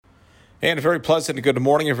And a very pleasant and good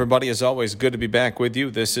morning, everybody. As always, good to be back with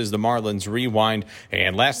you. This is the Marlins Rewind.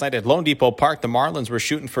 And last night at Lone Depot Park, the Marlins were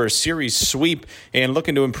shooting for a series sweep and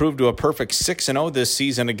looking to improve to a perfect 6-0 this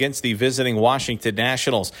season against the visiting Washington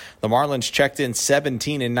Nationals. The Marlins checked in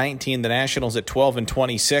 17-19, the Nationals at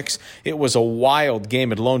 12-26. It was a wild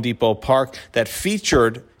game at Lone Depot Park that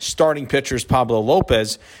featured starting pitchers Pablo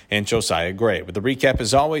Lopez and Josiah Gray. With the recap,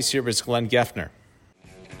 as always, here is Glenn Geffner.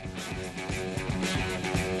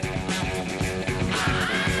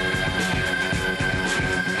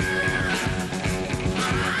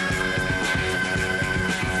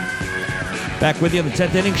 Back with you on the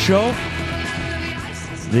 10th inning show.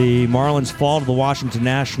 The Marlins fall to the Washington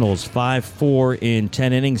Nationals 5-4 in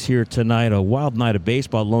 10 innings here tonight. A wild night of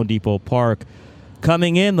baseball at Lone Depot Park.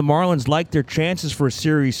 Coming in, the Marlins liked their chances for a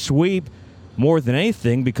series sweep more than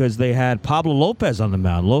anything because they had Pablo Lopez on the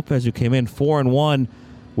mound. Lopez, who came in 4-1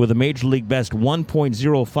 with a Major League best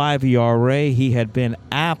 1.05 ERA. He had been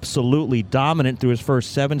absolutely dominant through his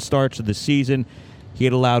first 7 starts of the season. He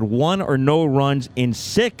had allowed 1 or no runs in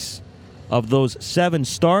 6 of those 7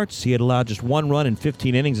 starts. He had allowed just 1 run in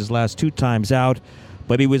 15 innings his last 2 times out,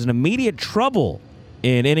 but he was in immediate trouble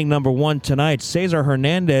in inning number 1 tonight. César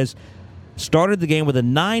Hernández started the game with a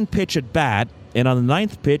 9-pitch at bat, and on the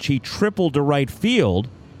 9th pitch, he tripled to right field.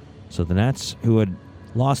 So the Nats, who had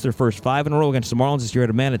lost their first 5 in a row against the Marlins this year,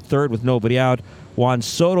 had a man at third with nobody out. Juan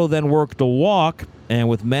Soto then worked a walk, and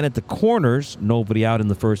with men at the corners, nobody out in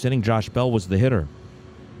the first inning, Josh Bell was the hitter.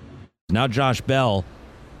 Now Josh Bell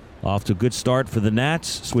off to a good start for the Nats.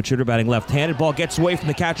 Switch hitter batting left-handed. Ball gets away from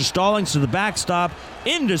the catcher Stallings to the backstop.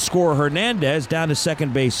 In to score Hernandez. Down to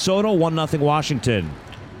second base Soto. 1-0 Washington.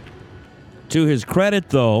 To his credit,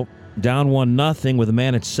 though, down 1-0 with a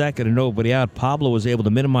man at second and nobody out, Pablo was able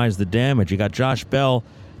to minimize the damage. He got Josh Bell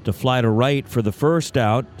to fly to right for the first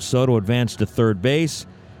out. Soto advanced to third base.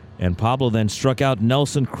 And Pablo then struck out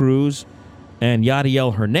Nelson Cruz and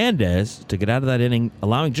Yadiel Hernandez to get out of that inning,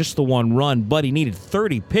 allowing just the 1 run, but he needed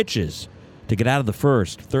 30 pitches to get out of the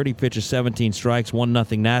first. 30 pitches, 17 strikes,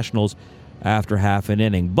 1-0 Nationals after half an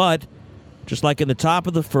inning. But just like in the top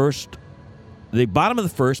of the first, the bottom of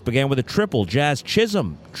the first began with a triple. Jazz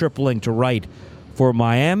Chisholm tripling to right for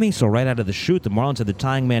Miami. So right out of the chute, the Marlins had the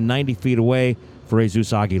tying man 90 feet away for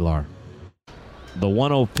Jesus Aguilar. The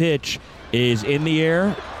 1-0 pitch is in the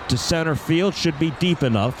air to center field, should be deep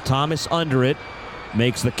enough. Thomas under it,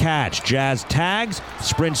 makes the catch. Jazz tags,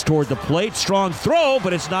 sprints toward the plate. Strong throw,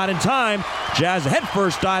 but it's not in time. Jazz a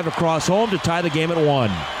headfirst dive across home to tie the game at 1.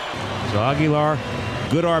 So Aguilar,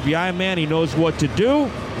 good RBI man. He knows what to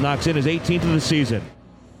do. Knocks in his 18th of the season.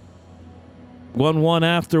 1-1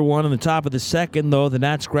 after 1 in the top of the second, though. The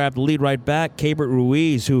Nats grabbed the lead right back. Keibert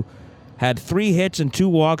Ruiz, who had 3 hits and 2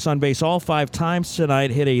 walks on base all 5 times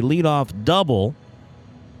tonight, hit a leadoff double.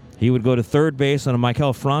 He would go to third base on a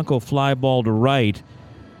Maikel Franco fly ball to right.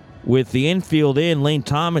 With the infield in, Lane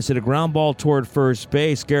Thomas hit a ground ball toward first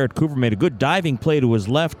base. Garrett Cooper made a good diving play to his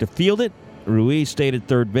left to field it. Ruiz stayed at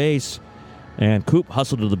third base, and Coop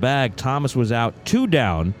hustled to the bag. Thomas was out 2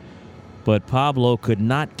 down, but Pablo could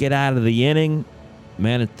not get out of the inning.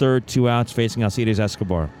 Man at third, 2 outs, facing Alcides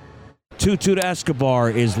Escobar. 2-2 to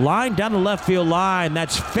Escobar is lined down the left field line.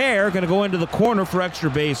 That's fair. Going to go into the corner for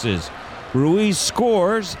extra bases. Ruiz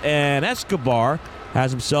scores, and Escobar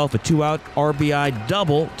has himself a 2-out RBI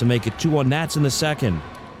double to make it 2-1 Nats in the second.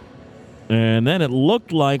 And then it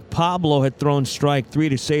looked like Pablo had thrown strike 3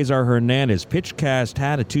 to César Hernández. Pitchcast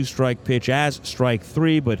had a 2-strike pitch as strike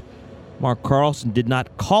 3, but Mark Carlson did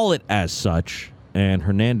not call it as such, and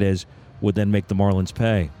Hernández would then make the Marlins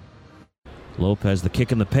pay. Lopez the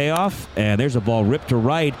kick and the payoff, and there's a ball ripped to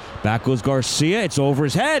right. Back goes Garcia. It's over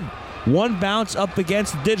his head. 1 bounce up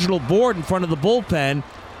against the digital board in front of the bullpen.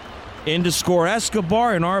 In to score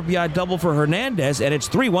Escobar, an RBI double for Hernandez, and it's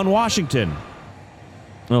 3-1 Washington.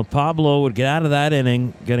 Well, Pablo would get out of that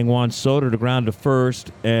inning, getting Juan Soto to ground to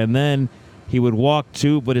first, and then he would walk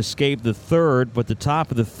 2 but escape the third, but the top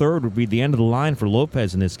of the third would be the end of the line for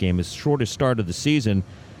Lopez in this game, his shortest start of the season.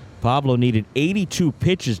 Pablo needed 82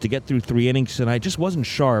 pitches to get through 3 innings tonight. Just wasn't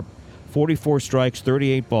sharp. 44 strikes,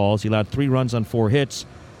 38 balls. He allowed 3 runs on 4 hits.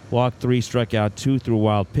 Walked 3, struck out 2 through a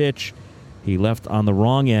wild pitch. He left on the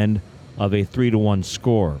wrong end of a 3-1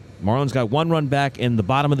 score. Marlins got 1 run back in the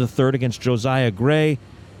bottom of the third against Josiah Gray.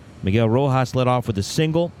 Miguel Rojas led off with a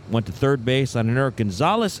single, went to third base on an Eric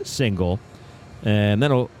Gonzalez single, and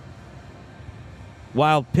then a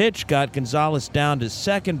wild pitch got Gonzalez down to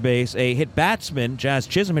second base. A hit batsman, Jazz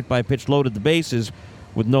Chisholm, hit by a pitch, loaded the bases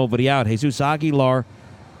with nobody out. Jesus Aguilar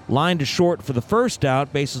lined to short for the first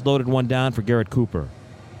out. Bases loaded, 1 down for Garrett Cooper.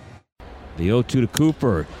 The 0-2 to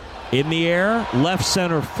Cooper. In the air, left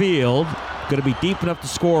center field. Going to be deep enough to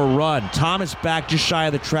score a run. Thomas back just shy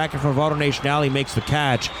of the track in front of AutoNation Alley, makes the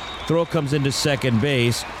catch. Throw comes into second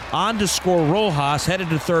base. On to score Rojas, headed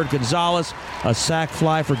to third Gonzalez. A sac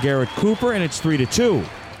fly for Garrett Cooper, and it's 3-2.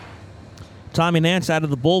 Tommy Nance out of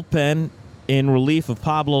the bullpen in relief of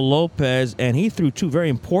Pablo Lopez, and he threw two very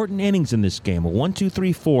important innings in this game. A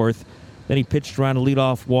 1-2-3 fourth. Then he pitched around a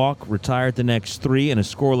leadoff walk, retired the next three in a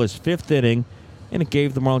scoreless fifth inning, and it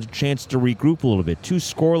gave the Marlins a chance to regroup a little bit. Two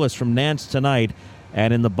scoreless from Nance tonight,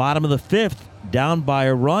 and in the bottom of the fifth, down by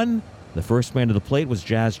a run, the first man to the plate was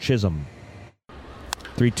Jazz Chisholm.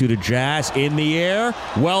 3-2 to Jazz, in the air,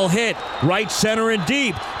 well hit, right center and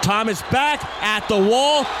deep. Thomas back at the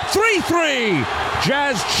wall, 3-3.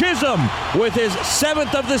 Jazz Chisholm with his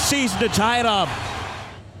 7th of the season to tie it up.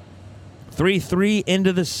 3-3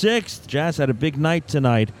 into the 6th. Jazz had a big night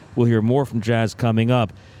tonight. We'll hear more from Jazz coming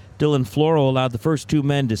up. Dylan Floro allowed the first two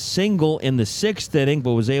men to single in the 6th inning,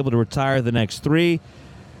 but was able to retire the next three.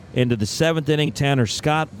 Into the 7th inning, Tanner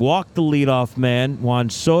Scott walked the leadoff man, Juan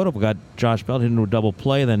Soto. We got Josh Bell into a double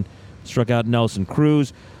play, then struck out Nelson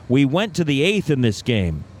Cruz. We went to the 8th in this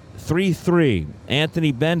game, 3-3.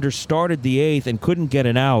 Anthony Bender started the 8th and couldn't get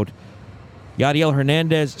an out. Yadiel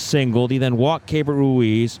Hernandez singled. He then walked Keibert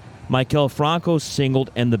Ruiz. Maikel Franco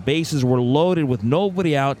singled, and the bases were loaded with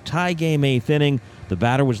nobody out. Tie game 8th inning. The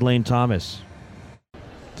batter was Lane Thomas.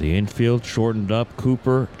 The infield shortened up.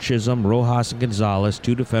 Cooper, Chisholm, Rojas, and Gonzalez.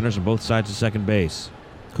 Two defenders on both sides of second base.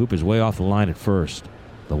 Cooper's way off the line at first.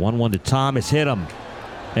 The 1-1 to Thomas hit him.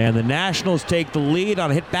 And the Nationals take the lead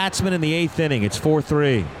on a hit batsman in the 8th inning. It's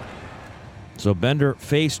 4-3. So Bender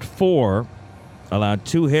faced 4. Allowed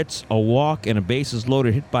 2 hits, a walk, and a bases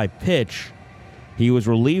loaded hit by pitch. He was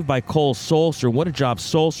relieved by Cole Sulser. What a job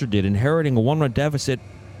Sulser did, inheriting a 1-run deficit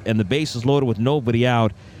and the bases loaded with nobody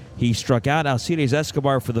out. He struck out Alcides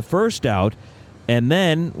Escobar for the first out, and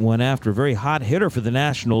then went after a very hot hitter for the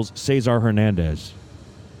Nationals, César Hernández.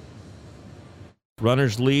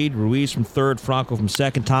 Runners lead, Ruiz from third, Franco from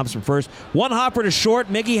second, Thomas from first. One hopper to short,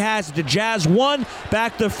 Miggy has it to Jazz, one,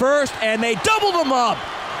 back to first, and they doubled him up.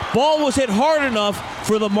 Ball was hit hard enough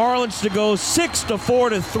for the Marlins to go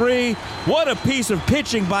 6-4-3. What a piece of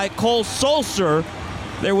pitching by Cole Sulser.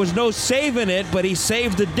 There was no saving it, but he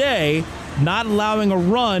saved the day, not allowing a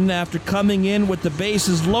run after coming in with the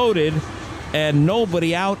bases loaded and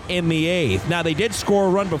nobody out in the 8th. Now, they did score a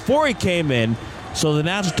run before he came in, so the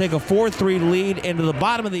Nationals take a 4-3 lead into the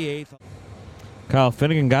bottom of the 8th. Kyle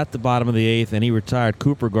Finnegan got the bottom of the 8th, and he retired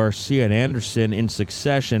Cooper, Garcia, and Anderson in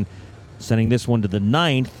succession, sending this one to the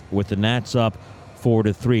 9th with the Nats up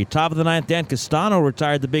 4-3. Top of the 9th, Dan Castano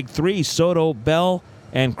retired the big 3, Soto, Bell,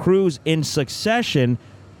 and Cruz in succession.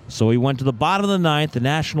 So he went to the bottom of the 9th, the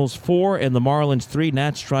Nationals 4 and the Marlins 3.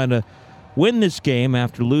 Nats trying to win this game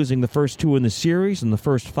after losing the first 2 in the series and the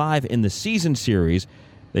first 5 in the season series.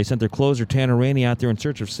 They sent their closer Tanner Rainey out there in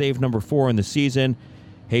search of save number 4 in the season.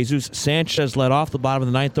 Jesus Sanchez led off the bottom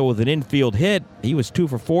of the 9th, though, with an infield hit. He was 2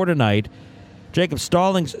 for 4 tonight. Jacob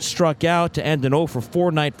Stallings struck out to end an 0 for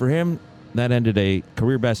 4 night for him. That ended a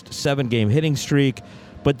career-best 7-game hitting streak.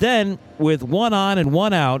 But then, with 1 on and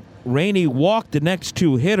 1 out, Rainey walked the next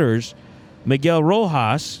 2 hitters, Miguel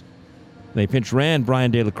Rojas. They pinch ran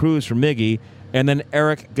Brian De La Cruz for Miggy, and then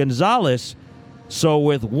Eric Gonzalez. So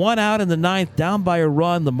with 1 out in the 9th, down by a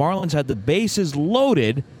run, the Marlins had the bases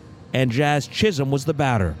loaded, and Jazz Chisholm was the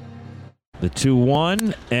batter. The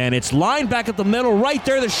 2-1, and it's lined back at the middle. Right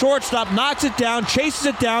there, the shortstop knocks it down, chases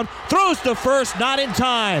it down, throws to first, not in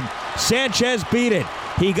time. Sanchez beat it.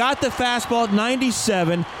 He got the fastball at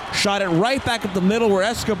 97, shot it right back at the middle where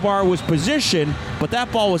Escobar was positioned, but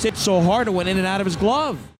that ball was hit so hard it went in and out of his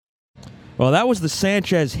glove. Well, that was the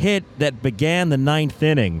Sanchez hit that began the 9th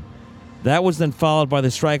inning. That was then followed by the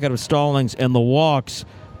strikeout of Stallings and the walks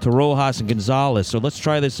to Rojas and Gonzalez. So let's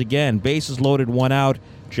try this again. Bases loaded, 1 out.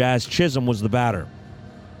 Jazz Chisholm was the batter.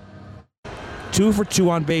 2 for 2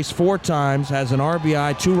 on base 4 times, has an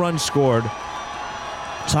RBI, 2 runs scored.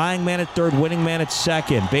 Tying man at third, winning man at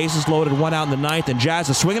second. Bases loaded, 1 out in the 9th, and Jazz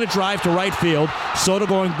a swing and a drive to right field. Soto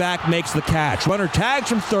going back makes the catch. Runner tags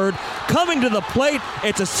from third, coming to the plate.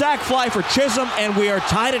 It's a sac fly for Chisholm, and we are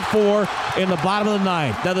tied at 4 in the bottom of the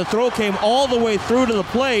 9th. Now the throw came all the way through to the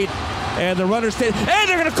plate, and the runner stayed. And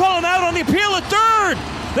they're going to call him out on the appeal at third.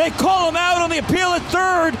 They call him out on the appeal at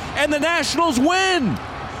third, and the Nationals win.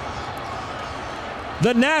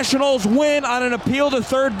 The Nationals win on an appeal to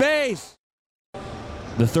third base.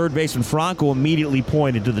 The third baseman, Franco, immediately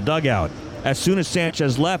pointed to the dugout. As soon as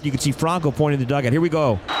Sanchez left, you could see Franco pointing to the dugout. Here we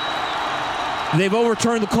go. They've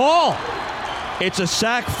overturned the call. It's a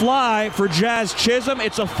sac fly for Jazz Chisholm.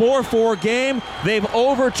 It's a 4-4 game. They've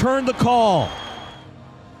overturned the call.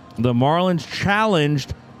 The Marlins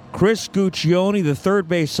challenged Chris Guccione, the third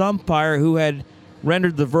base umpire, who had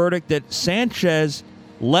rendered the verdict that Sanchez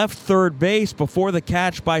left third base before the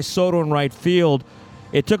catch by Soto in right field.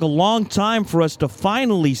 It took a long time for us to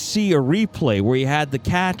finally see a replay where he had the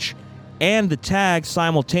catch and the tag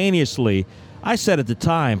simultaneously. I said at the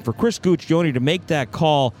time, for Chris Guccione to make that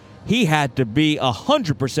call, he had to be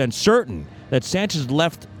 100% certain that Sanchez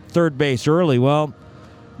left third base early. Well,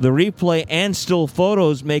 the replay and still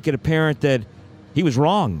photos make it apparent that he was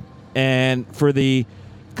wrong. And for the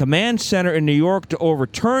command center in New York to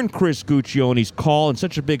overturn Chris Guccione's call in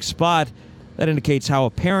such a big spot, that indicates how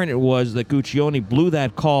apparent it was that Guccione blew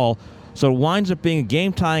that call. So it winds up being a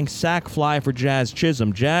game-tying sac fly for Jazz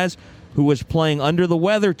Chisholm. Jazz, who was playing under the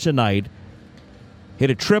weather tonight,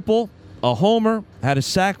 hit a triple, a homer, had a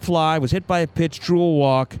sac fly, was hit by a pitch, drew a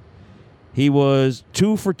walk. He was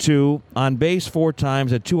 2 for 2, on base 4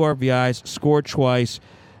 times, had 2 RBIs, scored twice.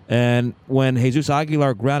 And when Jesus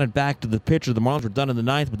Aguilar grounded back to the pitcher, the Marlins were done in the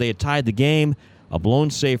 9th, but they had tied the game. A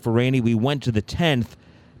blown save for Rainey. We went to the 10th,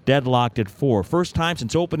 deadlocked at 4. First time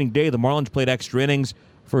since opening day, the Marlins played extra innings.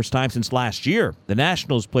 First time since last year, the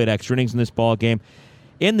Nationals played extra innings in this ball game.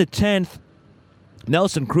 In the 10th,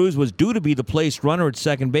 Nelson Cruz was due to be the placed runner at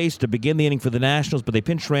second base to begin the inning for the Nationals, but they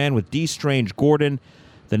pinch ran with D. Strange Gordon.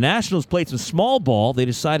 The Nationals played some small ball. They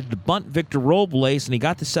decided to bunt Victor Robles, and he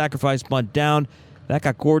got the sacrifice bunt down. That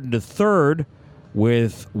got Gordon to third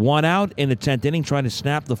with 1 out in the 10th inning, trying to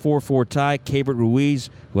snap the 4-4 tie. Keibert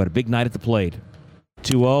Ruiz, who had a big night at the plate.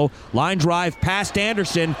 2-0. Line drive past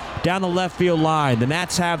Anderson down the left field line. The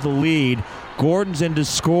Nats have the lead. Gordon's in to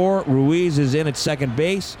score. Ruiz is in at second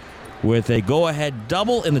base with a go-ahead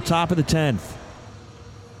double in the top of the 10th.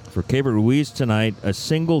 For Keibert Ruiz tonight, a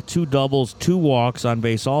single, 2 doubles, 2 walks, on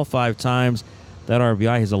base all 5 times. That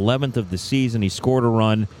RBI, his 11th of the season. He scored a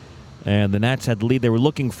run, and the Nats had the lead. They were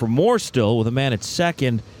looking for more still with a man at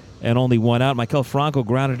second and only 1 out. Maikel Franco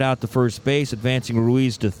grounded out to first base, advancing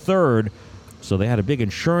Ruiz to third. So they had a big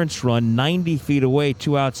insurance run 90 feet away,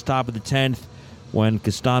 2 outs, top of the 10th, when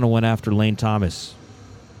Castano went after Lane Thomas.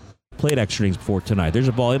 Played extra innings before tonight. There's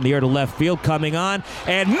a ball in the air to left field, coming on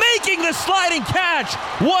and making the sliding catch.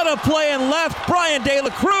 What a play in left, Brian De La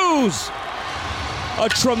Cruz. A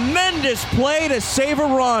tremendous play to save a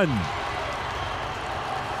run.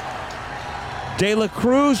 De La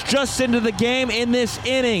Cruz just into the game in this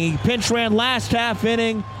inning. He pinch ran last half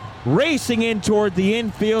inning, racing in toward the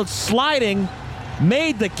infield, sliding,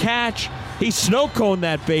 made the catch. He snow-coned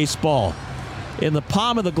that baseball in the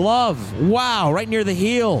palm of the glove. Wow, right near the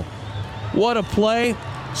heel. What a play.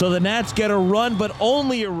 So the Nats get a run, but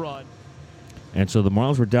only a run. And so the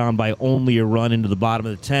Marlins were down by only a run into the bottom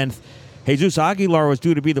of the 10th. Jesus Aguilar was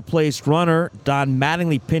due to be the placed runner. Don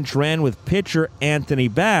Mattingly pinch ran with pitcher Anthony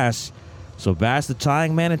Bass. So Bass, the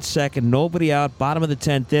tying man at second, nobody out, bottom of the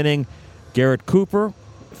 10th inning. Garrett Cooper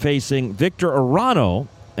facing Victor Arano,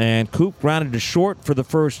 and Coop grounded to short for the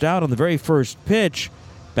first out on the very first pitch.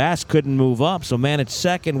 Bass couldn't move up, so man at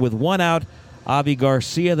second with 1 out. Avi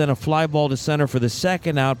Garcia, then a fly ball to center for the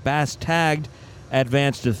second out. Bass tagged,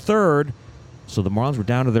 advanced to third. So the Marlins were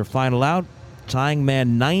down to their final out. Tying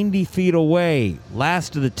man 90 feet away.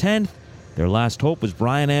 Last of the 10th. Their last hope was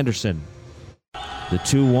Brian Anderson. The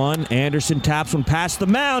 2-1. Anderson taps one past the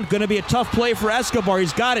mound. Going to be a tough play for Escobar.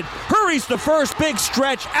 He's got it. Hurries to first. Big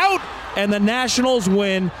stretch. Out. And the Nationals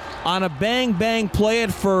win on a bang-bang play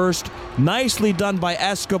at first. Nicely done by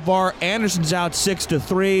Escobar. Anderson's out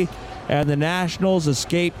 6-3. And the Nationals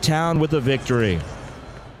escape town with a victory.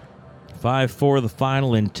 5-4 the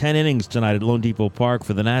final in 10 innings tonight at Lone Depot Park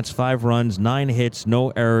for the Nats. 5 runs, 9 hits, no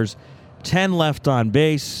errors, 10 left on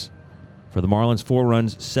base. For the Marlins, 4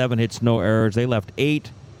 runs, 7 hits, no errors. They left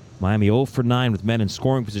 8. Miami 0 for 9 with men in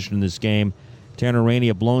scoring position in this game. Tanner Rainey,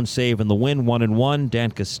 a blown save in the win, 1-1.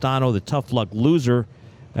 Dan Castano, the tough luck loser,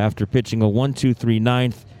 after pitching a 1-2-3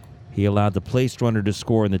 ninth. He allowed the placed runner to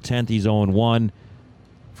score in the 10th. He's 0-1.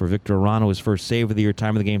 For Victor Arano, his first save of the year.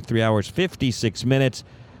 Time of the game, 3 hours, 56 minutes.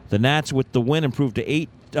 The Nats, with the win, improved to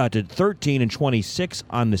 13-26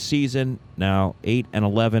 on the season. Now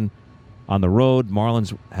 8-11 on the road.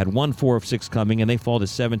 Marlins had won 4 of 6 coming, and they fall to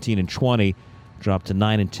 17-20. Dropped to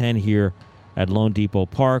 9-10 here at Lone Depot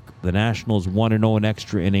Park. The Nationals 1-0 in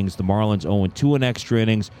extra innings. The Marlins 0-2 in extra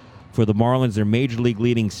innings. For the Marlins, their Major League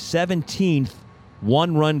leading 17th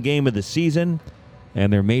one-run game of the season,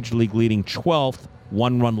 and their Major League leading 12th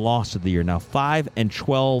one-run loss of the year. Now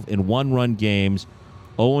 5-12 in one-run games,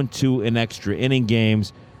 0-2 in extra inning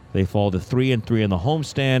games. They fall to 3-3 in the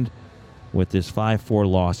homestand. with this 5-4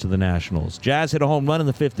 loss to the Nationals. Jazz hit a home run in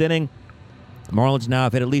the 5th inning. The Marlins now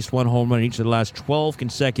have hit at least one home run in each of the last 12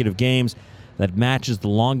 consecutive games. That matches the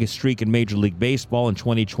longest streak in Major League Baseball in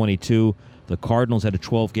 2022. The Cardinals had a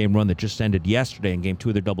 12-game run that just ended yesterday in Game 2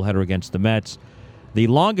 of their doubleheader against the Mets. The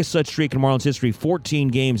longest such streak in Marlins history, 14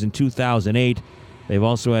 games in 2008. They've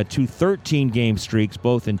also had 2 13-game streaks,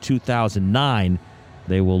 both in 2009.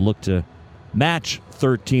 They will look to match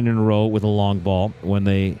 13 in a row with a long ball when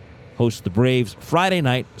they host the Braves Friday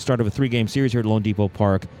night, start of a 3-game series here at Lone Depot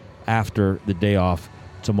Park after the day off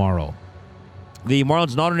tomorrow. The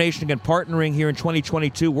Marlins and Auto Nation again partnering here in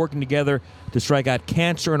 2022, working together to strike out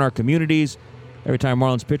cancer in our communities. Every time a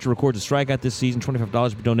Marlins pitcher records a strikeout this season, $25 will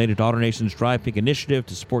be donated to Auto Nation's Drive Pink initiative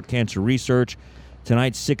to support cancer research.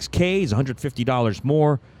 Tonight's 6Ks, $150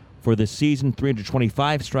 more for this season.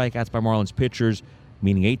 325 strikeouts by Marlins pitchers,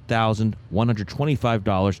 meaning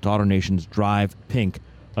 $8,125 to Auto Nation's Drive Pink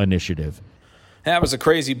initiative. That was a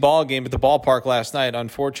crazy ball game at the ballpark last night.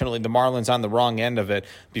 Unfortunately, the Marlins on the wrong end of it.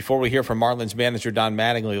 Before we hear from Marlins manager Don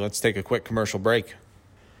Mattingly, let's take a quick commercial break.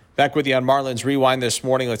 Back with you on Marlins Rewind this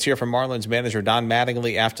morning. Let's hear from Marlins manager Don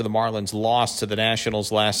Mattingly after the Marlins lost to the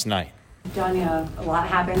Nationals last night. Don, a lot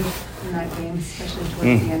happened in that game, especially towards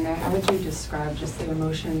the end there. How would you describe just the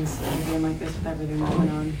emotions of a game like this with everything that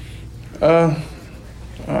went on?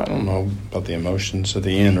 I don't know about the emotions at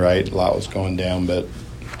the end, right? A lot was going down, but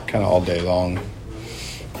kind of all day long.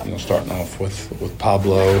 Starting off with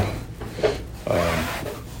Pablo.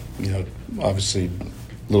 Obviously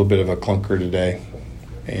a little bit of a clunker today,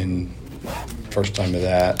 and first time of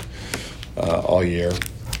that all year.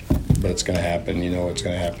 But it's going to happen. It's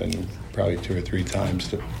going to happen probably 2 or 3 times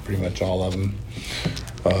to pretty much all of them.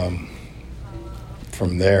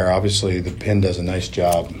 From there, obviously the pen does a nice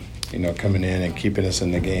job, coming in and keeping us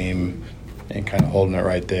in the game and kind of holding it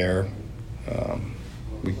right there.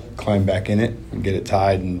 We climbed back in it and get it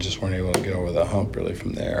tied and just weren't able to get over the hump really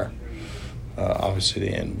from there. Obviously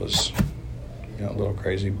the end was a little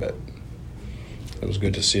crazy, but it was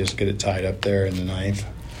good to see us get it tied up there in the 9th.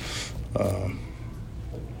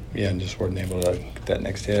 And just weren't able to get that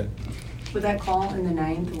next hit. With that call in the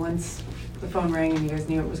 9th, once the phone rang and you guys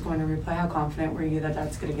knew it was going to replay, how confident were you that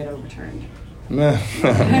that's going to get overturned? Not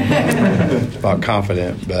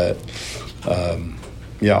confident, but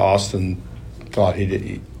Austin thought he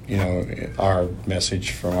did. Our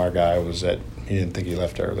message from our guy was that he didn't think he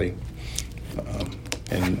left early.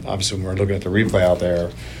 And obviously when we're looking at the replay out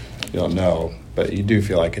there, you don't know, but you do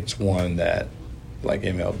feel like it's one that, like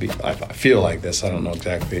MLB, I feel like this. I don't know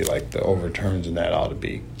exactly, like the overturns and that ought to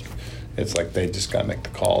be. It's like they just got to make the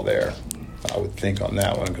call there. I would think on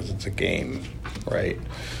that one because it's a game, right?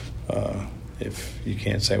 If you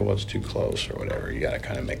can't say, well, it's too close or whatever, you got to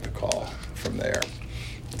kind of make the call from there.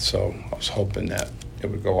 So I was hoping that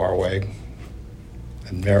it would go our way.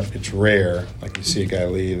 And it's rare, like you see a guy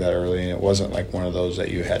leave that early, and it wasn't like one of those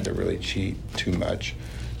that you had to really cheat too much.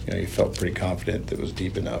 You felt pretty confident that it was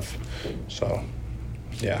deep enough. So,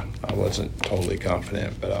 yeah, I wasn't totally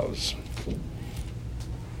confident, but I was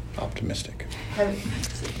optimistic.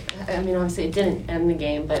 Obviously it didn't end the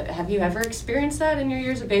game, but have you ever experienced that in your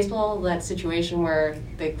years of baseball, that situation where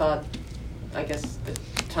they thought, I guess, the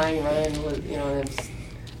tying run was,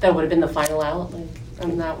 that would have been the final out, like,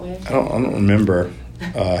 in that way? I don't remember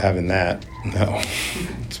having that, no.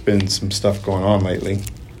 It's been some stuff going on lately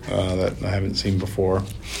that I haven't seen before.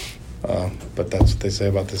 But that's what they say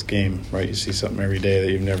about this game, right? You see something every day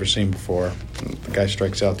that you've never seen before. The guy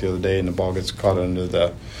strikes out the other day and the ball gets caught under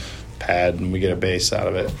the pad and we get a base out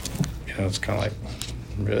of it. It's kind of like,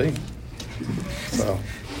 really? So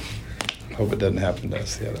I hope it doesn't happen to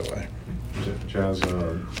us the other way. Jazz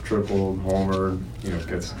tripled, homered,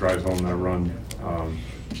 drives home that run.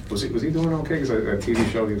 Was he doing okay? Because that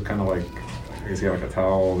TV show, he was kind of like, I guess he had like a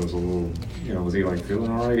towel. There was a little, was he like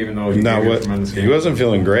feeling all right? Even though he tremendous game? He wasn't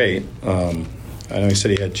feeling great. I know he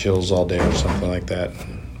said he had chills all day or something like that.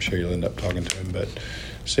 I'm sure you'll end up talking to him, but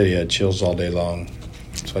he said he had chills all day long.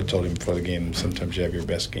 So I told him before the game, sometimes you have your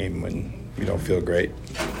best game when you don't feel great.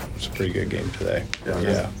 It's a pretty good game today.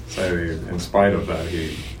 Yeah. So in spite of that,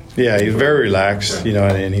 he's very relaxed,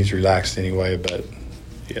 and he's relaxed anyway. But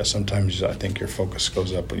yeah, sometimes I think your focus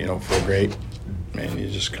goes up when you don't feel great, and you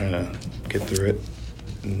just kind of get through it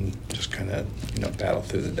and just kind of battle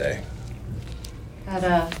through the day.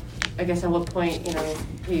 I guess at what point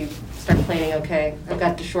you start planning? Okay, I've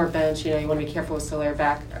got the short bench. You want to be careful with Soler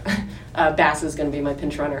back. Bass is going to be my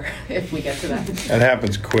pinch runner if we get to that. That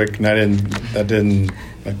happens quick, and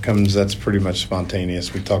that's pretty much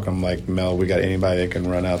spontaneous. We talk them like, Mel, we got anybody that can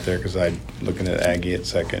run out there, because I'm looking at Aggie at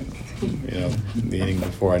second. The inning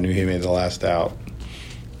before, I knew he made the last out.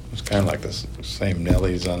 It was kind of like the same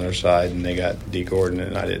Nellies on their side, and they got D. Gordon,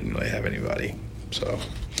 and I didn't really have anybody. So,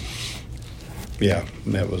 yeah,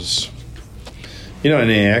 that was, and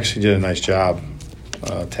he actually did a nice job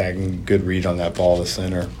tagging, good read on that ball to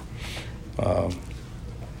center.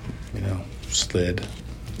 Slid,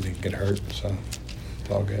 didn't get hurt, so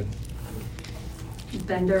it's all good.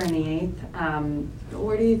 Bender in the eighth.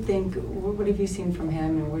 Where do you think? What have you seen from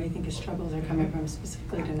him, and where do you think his struggles are coming from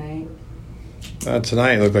specifically tonight?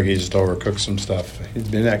 Tonight, it looked like he just overcooked some stuff. He's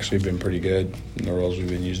been pretty good in the roles we've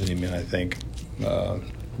been using him in, I think.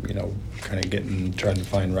 Kind of trying to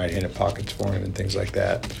find right-handed pockets for him and things like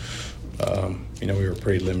that. We were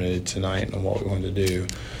pretty limited tonight on what we wanted to do.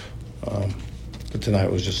 But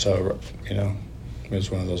tonight was just so, it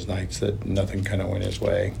was one of those nights that nothing kind of went his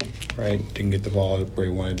way, right? Didn't get the ball where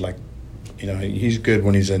he wanted. He's good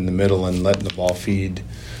when he's in the middle and letting the ball feed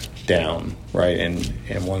down, right, and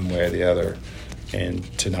one way or the other. And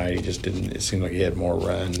tonight he just didn't. It seemed like he had more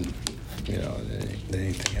run, than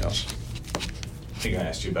anything else. I think I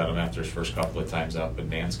asked you about him after his first couple of times out, but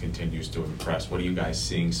Nance continues to impress. What are you guys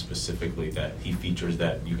seeing specifically that he features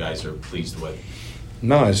that you guys are pleased with?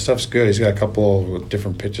 No, his stuff's good. He's got a couple of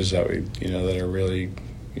different pitches that that are really,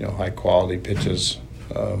 high quality pitches.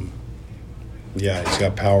 He's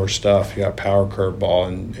got power stuff. He got power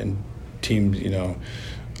curveball and teams.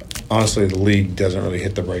 Honestly, the league doesn't really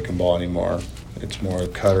hit the breaking ball anymore. It's more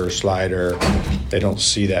cutter, slider. They don't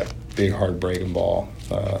see that big, hard breaking ball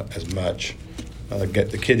as much.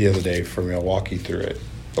 The kid the other day from Milwaukee threw it,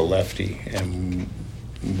 the lefty, and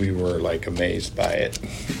we were amazed by it,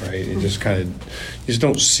 right? It just you just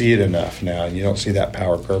don't see it enough now. You don't see that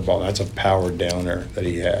power curveball. That's a power downer that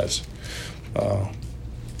he has.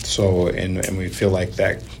 And we feel like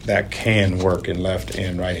that can work in left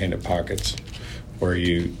and right-handed pockets, where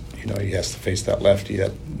he has to face that lefty.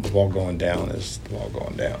 That the ball going down is the ball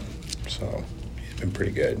going down. So he's been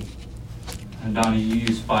pretty good. And Donnie, you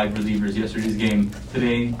used 5 relievers yesterday's game.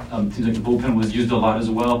 Today, seems like the bullpen was used a lot as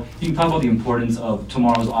well. You can talk about the importance of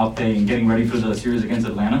tomorrow's off day and getting ready for the series against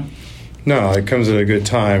Atlanta? No, it comes at a good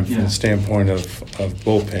time from the standpoint of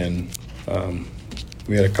bullpen.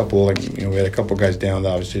 We had a couple guys down that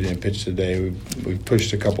obviously didn't pitch today. We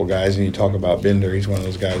pushed a couple guys, and you talk about Bender. He's one of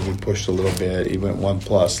those guys we pushed a little bit. He went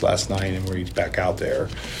 1+ last night, and he's back out there.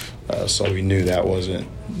 So we knew that wasn't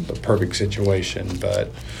the perfect situation,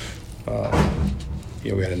 but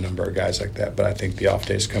we had a number of guys like that. But I think the off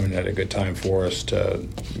day is coming at a good time for us to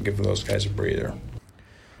give those guys a breather.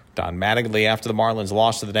 Don Mattingly after the Marlins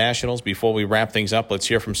lost to the Nationals. Before we wrap things up, let's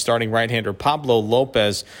hear from starting right-hander Pablo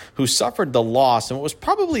Lopez, who suffered the loss and what was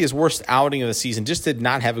probably his worst outing of the season. Just did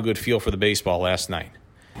not have a good feel for the baseball last night.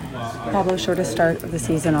 Pablo, shortest start of the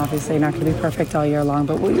season, obviously not going to be perfect all year long,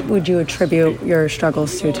 but what would you attribute your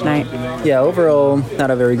struggles to tonight? Yeah, overall,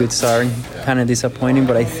 not a very good start. Kind of disappointing,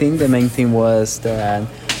 but I think the main thing was that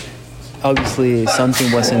obviously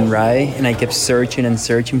something wasn't right, and I kept searching and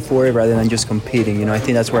searching for it rather than just competing. I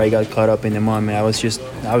think that's where I got caught up in the moment. I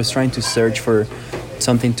was trying to search for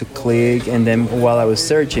something to click, and then while I was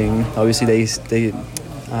searching, obviously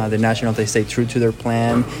the Nationals, they stayed true to their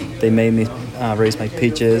plan. They made me raise my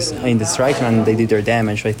pitches in the strike zone, and they did their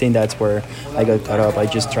damage. So I think that's where I got caught up. I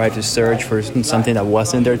just tried to search for something that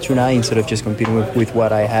wasn't there tonight instead of just competing with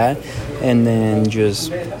what I had. And then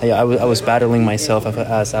I was battling myself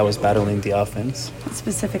as I was battling the offense. What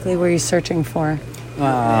specifically were you searching for?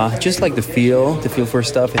 Just like the feel for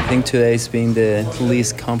stuff. I think today's been the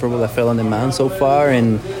least comfortable I felt on the mound so far,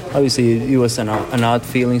 and obviously it was an odd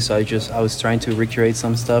feeling. So I was trying to recreate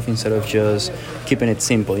some stuff instead of just keeping it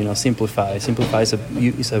simple. Simplify. Simplify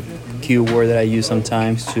is a key word that I use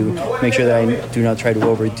sometimes to make sure that I do not try to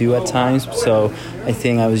overdo at times. So I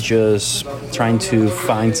think I was just trying to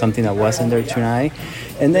find something that wasn't there tonight,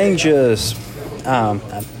 and then just.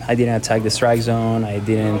 I didn't attack the strike zone. I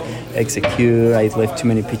didn't execute. I left too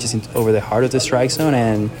many pitches over the heart of the strike zone,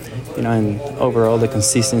 and and overall the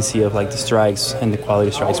consistency of the strikes and the quality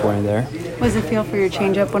of strikes weren't there. Was the feel for your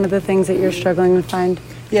changeup one of the things that you're struggling to find?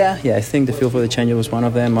 Yeah. I think the feel for the changeup was one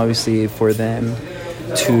of them. Obviously, for them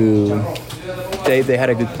they had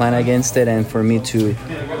a good plan against it, and for me to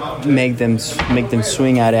make them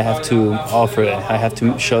swing at it, I have to offer it. I have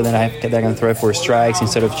to show that I can throw it for strikes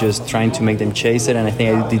instead of just trying to make them chase it, and I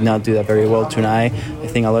think I did not do that very well tonight. I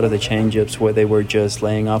think a lot of the changeups where they were just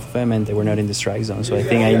laying off of them and they were not in the strike zone. So I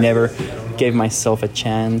think I never gave myself a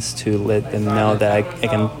chance to let them know that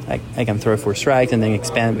I can throw it for strikes and then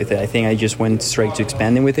expand with it. I think I just went straight to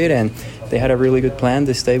expanding with it, and they had a really good plan.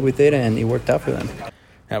 They stayed with it, and it worked out for them.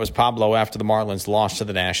 That was Pablo after the Marlins lost to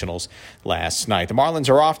the Nationals last night. The Marlins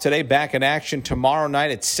are off today, back in action tomorrow night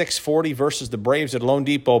at 6:40 versus the Braves at Lone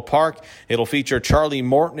Depot Park. It'll feature Charlie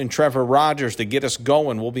Morton and Trevor Rogers to get us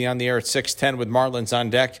going. We'll be on the air at 6:10 with Marlins on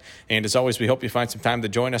deck. And as always, we hope you find some time to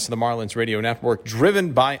join us on the Marlins Radio Network,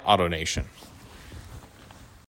 driven by AutoNation.